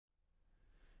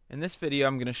In this video,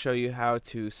 I'm going to show you how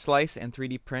to slice and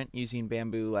 3D print using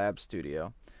Bambu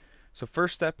Studio. So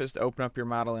first step is to open up your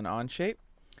model in Onshape.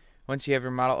 Once you have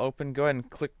your model open, go ahead and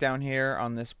click down here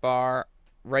on this bar,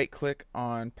 right click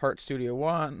on Part Studio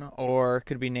 1, or it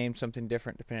could be named something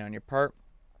different depending on your part.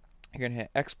 You're going to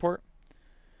hit Export.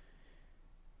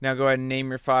 Now go ahead and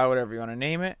name your file whatever you want to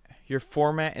name it. Your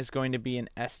format is going to be an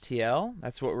STL.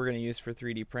 That's what we're going to use for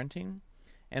 3D printing.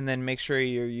 And then make sure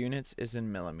your units is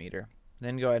in millimeter.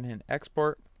 Then go ahead and hit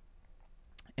Export,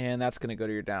 and that's going to go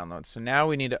to your download. So now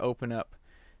we need to open up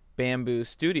Bambu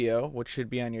Studio, which should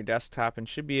be on your desktop and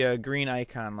should be a green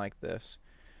icon like this.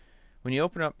 When you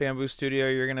open up Bambu Studio,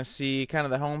 you're going to see kind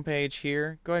of the home page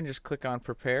here. Go ahead and just click on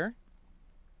Prepare.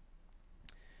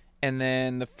 And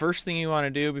then the first thing you want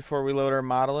to do before we load our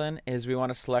model in is we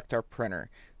want to select our printer.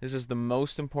 This is the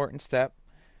most important step,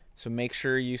 so make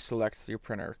sure you select your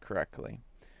printer correctly.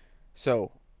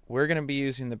 So we're going to be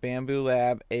using the Bambu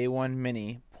Lab A1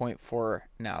 Mini 0.4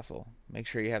 nozzle. Make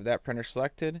sure you have that printer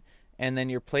selected, and then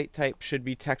your plate type should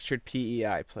be textured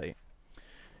PEI plate.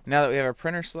 Now that we have our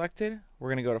printer selected, we're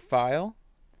going to go to File,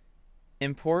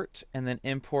 Import, and then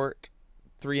Import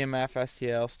 3MF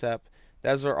STL step.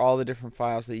 Those are all the different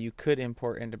files that you could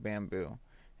import into Bambu.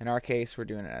 In our case, we're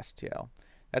doing an STL.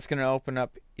 That's going to open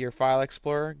up your File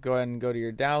Explorer. Go ahead and go to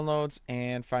your Downloads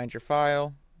and find your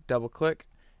file, double click,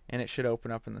 and it should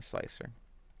open up in the slicer.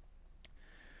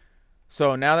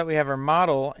 So now that we have our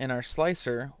model in our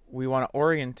slicer, we want to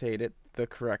orientate it the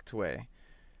correct way.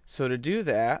 So to do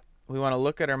that, we want to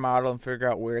look at our model and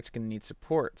figure out where it's going to need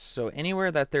supports. So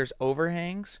anywhere that there's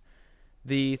overhangs,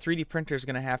 the 3D printer is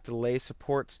going to have to lay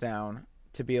supports down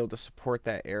to be able to support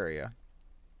that area.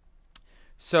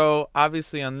 So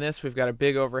obviously on this we've got a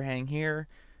big overhang here,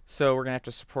 so we're going to have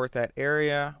to support that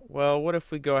area. Well, what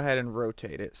if we go ahead and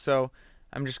rotate it? So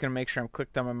I'm just going to make sure I'm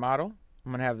clicked on my model.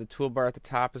 I'm going to have the toolbar at the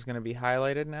top is going to be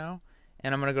highlighted now,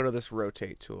 and I'm going to go to this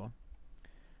rotate tool.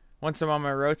 Once I'm on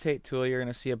my rotate tool, you're going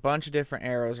to see a bunch of different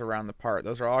arrows around the part.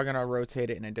 Those are all going to rotate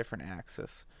it in a different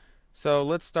axis. So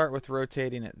let's start with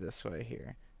rotating it this way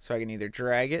here. So I can either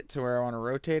drag it to where I want to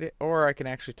rotate it, or I can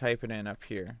actually type it in up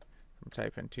here. I'm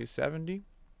typing 270.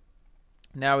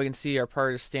 Now we can see our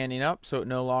part is standing up, so it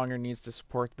no longer needs to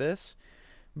support this.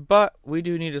 But we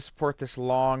do need to support this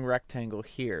long rectangle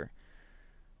here.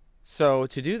 So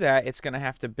to do that, it's going to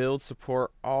have to build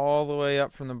support all the way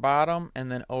up from the bottom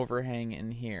and then overhang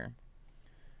in here.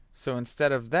 So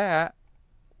instead of that,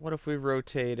 what if we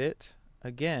rotate it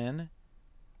again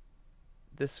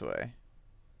this way?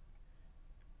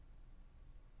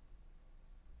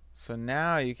 So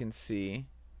now you can see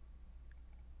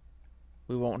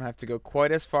we won't have to go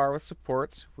quite as far with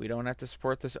supports. We don't have to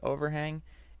support this overhang.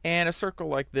 And a circle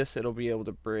like this, it'll be able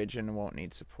to bridge and won't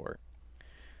need support.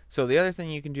 So the other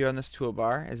thing you can do on this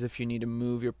toolbar is if you need to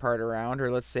move your part around,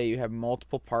 or let's say you have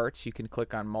multiple parts, you can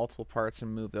click on multiple parts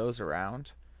and move those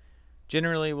around.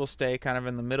 Generally, we'll stay kind of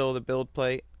in the middle of the build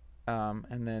plate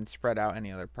and then spread out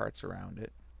any other parts around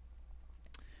it.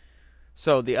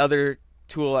 So the other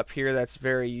tool up here that's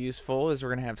very useful is we're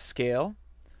going to have scale.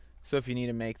 So if you need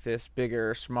to make this bigger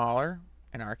or smaller,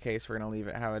 in our case we're going to leave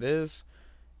it how it is.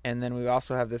 And then we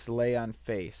also have this lay on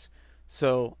face.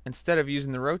 So instead of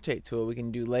using the rotate tool, we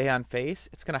can do lay on face.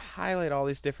 It's going to highlight all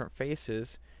these different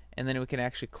faces, and then we can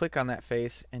actually click on that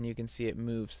face and you can see it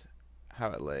moves how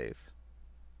it lays.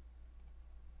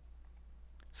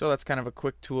 So that's kind of a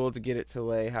quick tool to get it to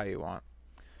lay how you want.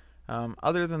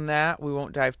 Other than that, we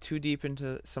won't dive too deep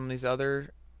into some of these other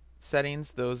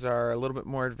settings. Those are a little bit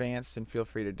more advanced, and feel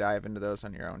free to dive into those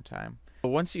on your own time. But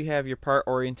once you have your part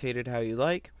orientated how you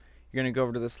like, you're going to go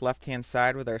over to this left-hand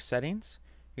side with our settings.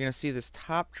 You're going to see this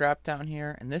top drop down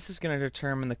here, and this is going to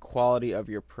determine the quality of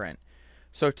your print.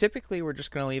 So typically we're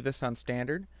just going to leave this on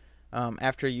standard.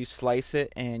 After you slice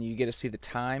it and you get to see the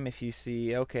time, if you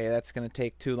see, okay, that's going to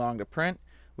take too long to print,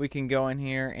 we can go in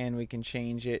here and we can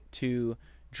change it to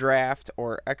draft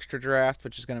or extra draft,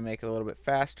 which is going to make it a little bit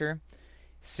faster.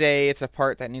 Say it's a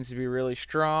part that needs to be really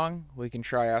strong, we can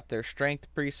try out their strength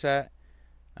preset.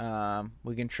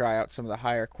 We can try out some of the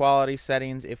higher quality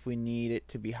settings if we need it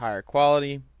to be higher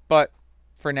quality, but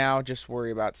for now just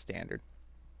worry about standard.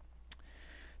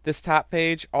 This top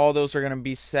page, all those are going to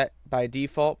be set by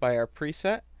default by our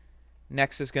preset.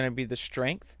 Next is going to be the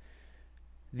strength.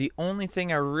 The only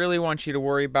thing I really want you to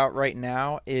worry about right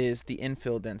now is the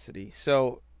infill density.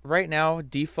 So right now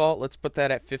default, let's put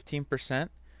that at 15%.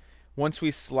 Once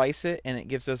we slice it and it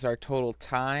gives us our total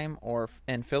time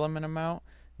and filament amount,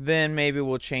 then maybe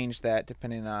we'll change that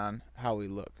depending on how we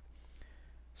look.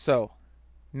 So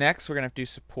next we're going to have to do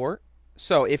support.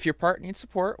 So if your part needs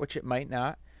support, which it might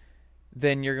not,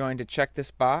 then you're going to check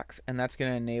this box, and that's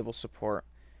going to enable support.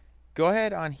 Go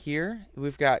ahead on here.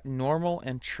 We've got normal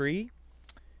and tree.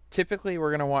 Typically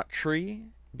we're going to want tree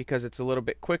because it's a little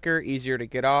bit quicker, easier to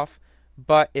get off.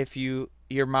 But if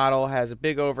your model has a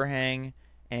big overhang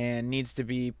and needs to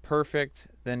be perfect,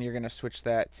 then you're going to switch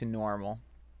that to normal.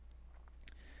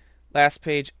 Last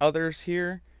page, others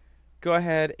here. Go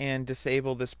ahead and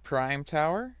disable this prime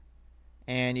tower,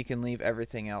 and you can leave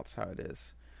everything else how it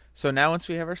is. So now once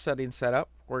we have our settings set up,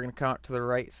 we're going to come up to the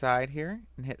right side here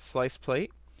and hit slice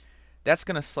plate. That's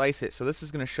going to slice it, so this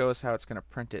is going to show us how it's going to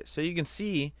print it. So you can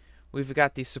see we've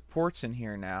got these supports in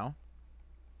here now,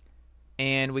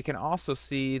 and we can also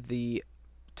see the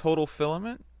total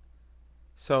filament.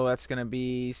 So that's going to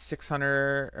be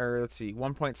 600, or let's see,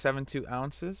 1.72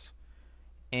 ounces.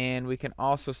 And we can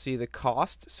also see the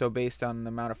cost, so based on the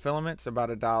amount of filaments, about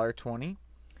 $1.20.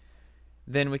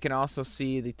 Then we can also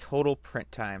see the total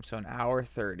print time, so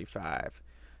 1:35.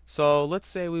 So let's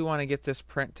say we want to get this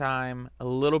print time a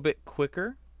little bit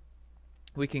quicker.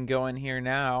 We can go in here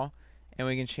now and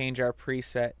we can change our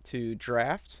preset to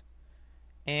draft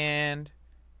and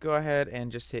go ahead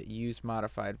and just hit use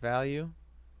modified value.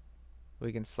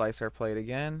 We can slice our plate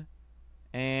again,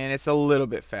 and it's a little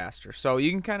bit faster. So you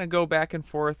can kind of go back and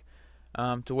forth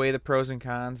to weigh the pros and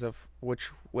cons of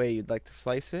which way you'd like to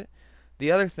slice it.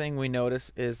 The other thing we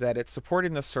notice is that it's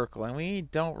supporting the circle, and we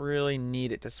don't really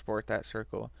need it to support that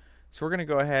circle. So we're going to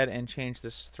go ahead and change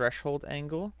this threshold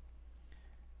angle.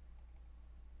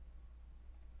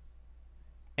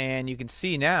 And you can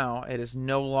see now it is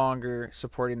no longer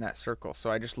supporting that circle. So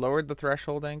I just lowered the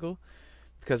threshold angle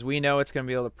because we know it's going to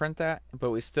be able to print that, but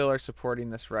we still are supporting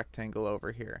this rectangle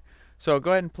over here. So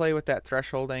go ahead and play with that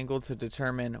threshold angle to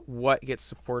determine what gets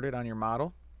supported on your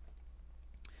model.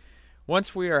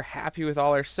 Once we are happy with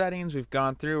all our settings, we've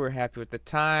gone through, we're happy with the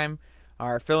time,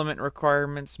 our filament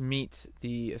requirements meet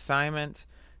the assignment,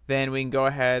 then we can go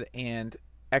ahead and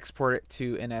export it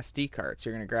to an SD card. So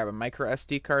you're going to grab a micro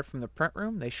SD card from the print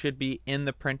room. They should be in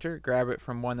the printer. Grab it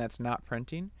from one that's not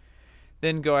printing.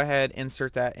 Then go ahead,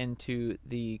 insert that into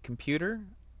the computer,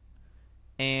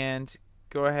 and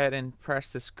go ahead and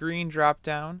press this green drop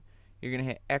down. You're going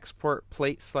to hit export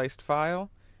plate sliced file,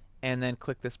 and then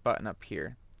click this button up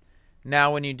here.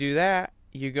 Now when you do that,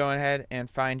 you go ahead and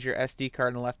find your SD card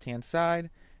on the left hand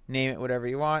side, name it whatever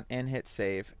you want, and hit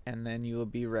save, and then you will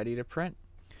be ready to print.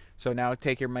 So now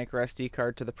take your micro SD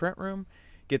card to the print room,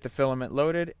 get the filament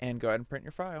loaded, and go ahead and print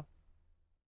your file.